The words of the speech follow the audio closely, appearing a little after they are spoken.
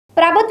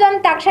ప్రభుత్వం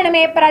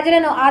తక్షణమే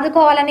ప్రజలను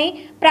ఆదుకోవాలని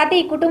ప్రతి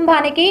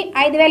కుటుంబానికి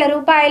 5,000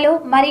 రూపాయలు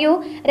మరియు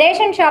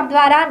రేషన్ షాప్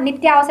ద్వారా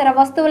నిత్యావసర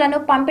వస్తువులను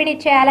పంపిణీ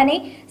చేయాలని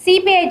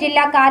సిపిఐ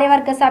జిల్లా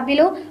కార్యవర్గ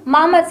సభ్యులు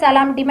మహమ్మద్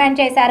సలాం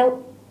డిమాండ్ చేశారు.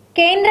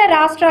 కేంద్ర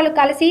రాష్ట్రాలు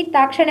కలిసి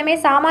తక్షణమే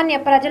సామాన్య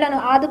ప్రజలను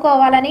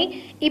ఆదుకోవాలని,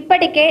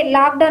 ఇప్పటికే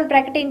లాక్డౌన్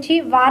ప్రకటించి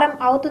వారం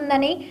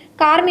అవుతుందని,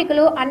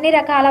 కార్మికులు అన్ని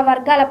రకాల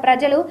వర్గాల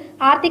ప్రజలు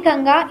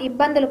ఆర్థికంగా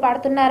ఇబ్బందులు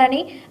పడుతున్నారని,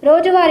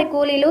 రోజువారీ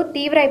కూలీలు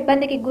తీవ్ర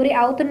ఇబ్బందికి గురి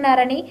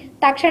అవుతున్నారని,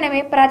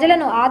 తక్షణమే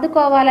ప్రజలను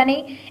ఆదుకోవాలని,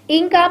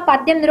 ఇంకా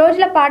 18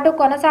 రోజుల పాటు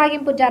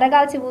కొనసాగింపు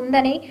జరగాల్సి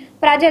ఉందని,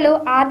 ప్రజలు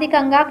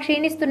ఆర్థికంగా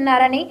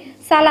క్షీణిస్తున్నారని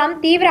సలాం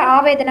తీవ్ర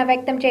ఆవేదన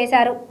వ్యక్తం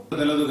చేశారు.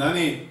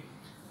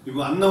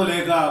 అన్నం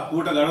లేక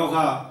పూట గడవక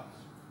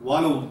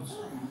వాళ్ళు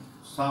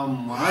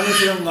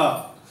మానసికంగా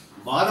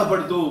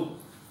బాధపడుతూ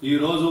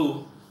ఈరోజు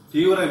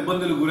తీవ్ర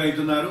ఇబ్బందులు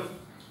గురవుతున్నారు.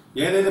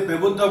 ఏదైతే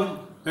ప్రభుత్వం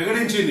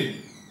ప్రకటించింది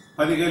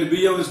 10 కేజీలు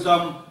బియ్యం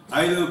ఇస్తాం,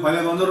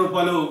 1,500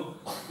 రూపాయలు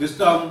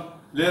ఇస్తాం,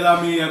 లేదా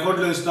మీ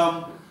అకౌంట్లో ఇస్తాం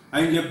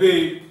అని చెప్పి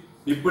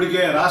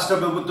ఇప్పటికే రాష్ట్ర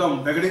ప్రభుత్వం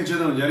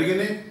ప్రకటించడం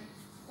జరిగింది.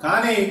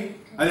 కానీ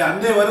అది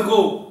అందే వరకు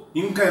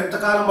ఇంకా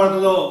ఎంతకాలం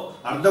పడుతుందో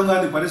అర్థం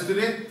కాని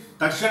పరిస్థితి.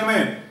 తక్షణమే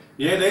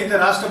ఏదైతే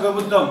రాష్ట్ర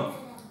ప్రభుత్వం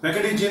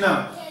ప్రకటించిన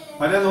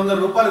 1,500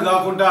 రూపాయలు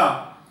కాకుండా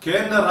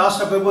కేంద్ర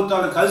రాష్ట్ర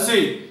ప్రభుత్వాలు కలిసి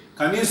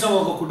కనీసం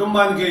ఒక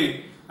కుటుంబానికి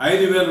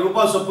 5,000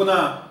 రూపాయల చొప్పున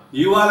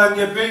ఇవ్వాలని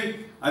చెప్పి,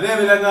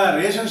 అదేవిధంగా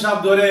రేషన్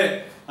షాప్ ద్వారా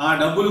ఆ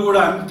డబ్బులు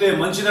కూడా అందితే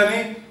మంచిదని.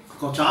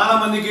 చాలా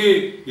మందికి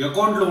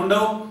అకౌంట్లు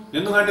ఉండవు,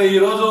 ఎందుకంటే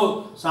ఈరోజు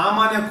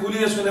సామాన్య కూలీ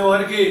చేసుకునే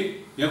వారికి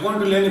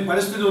అకౌంట్లు లేని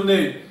పరిస్థితి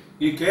ఉంది.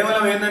 ఈ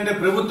కేవలం ఏంటంటే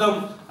ప్రభుత్వం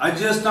అది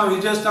చేస్తాం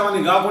ఇది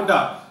చేస్తామని కాకుండా,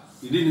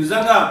 ఇది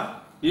నిజంగా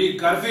ఈ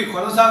కర్ఫ్యూ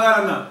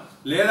కొనసాగాలన్నా,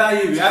 లేదా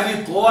ఈ వ్యాధి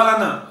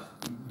పోవాలన్నా,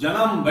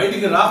 జనం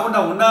బయటికి రాకుండా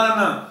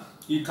ఉండాలన్నా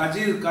ఈ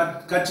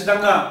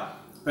ఖచ్చితంగా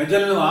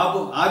ప్రజలను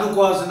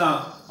ఆదుకోవాల్సిన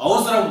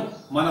అవసరం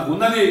మనకు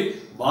ఉన్నది.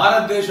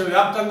 భారతదేశ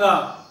వ్యాప్తంగా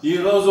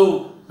ఈరోజు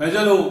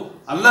ప్రజలు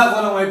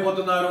అల్లాకోలం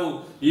అయిపోతున్నారు.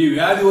 ఈ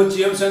వ్యాధి వచ్చి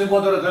ఏం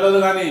చనిపోతారో తెలియదు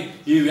కానీ,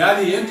 ఈ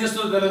వ్యాధి ఏం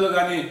చేస్తుందో తెలియదు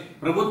కానీ,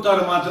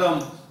 ప్రభుత్వాలు మాత్రం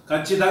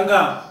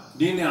ఖచ్చితంగా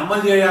దీన్ని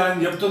అమలు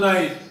చేయాలని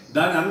చెప్తున్నాయి.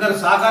 దాన్ని అందరూ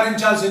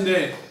సహకరించాల్సిందే,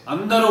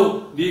 అందరూ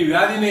ఈ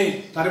వ్యాధిని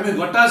తరిమి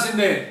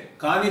కొట్టాల్సిందే.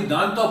 కానీ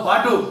దాంతో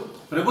పాటు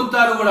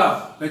ప్రభుత్వాలు కూడా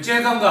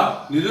ప్రత్యేకంగా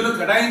నిధులు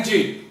కేటాయించి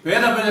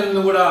పేద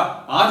ప్రజలను కూడా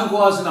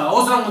ఆదుకోవాల్సిన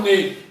అవసరం ఉంది.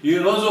 ఈ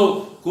రోజు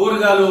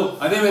కూరగాయలు,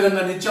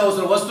 అదేవిధంగా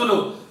నిత్యావసర వస్తువులు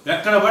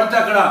ఎక్కడ పడితే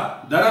అక్కడ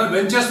ధరలు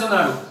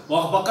పెంచేస్తున్నారు.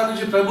 ఒక పక్క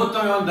నుంచి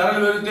ప్రభుత్వం ఏమైనా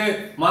ధరలు పెరిగితే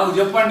మాకు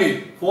చెప్పండి,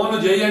 ఫోన్లు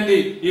చేయండి,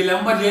 ఈ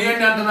నెంబర్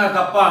చేయండి అంటున్నారు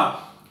తప్ప,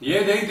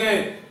 ఏదైతే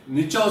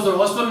నిత్యావసర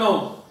వస్తువులను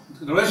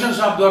రేషన్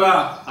షాప్ ద్వారా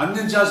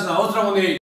అందించాల్సిన అవసరం ఉంది.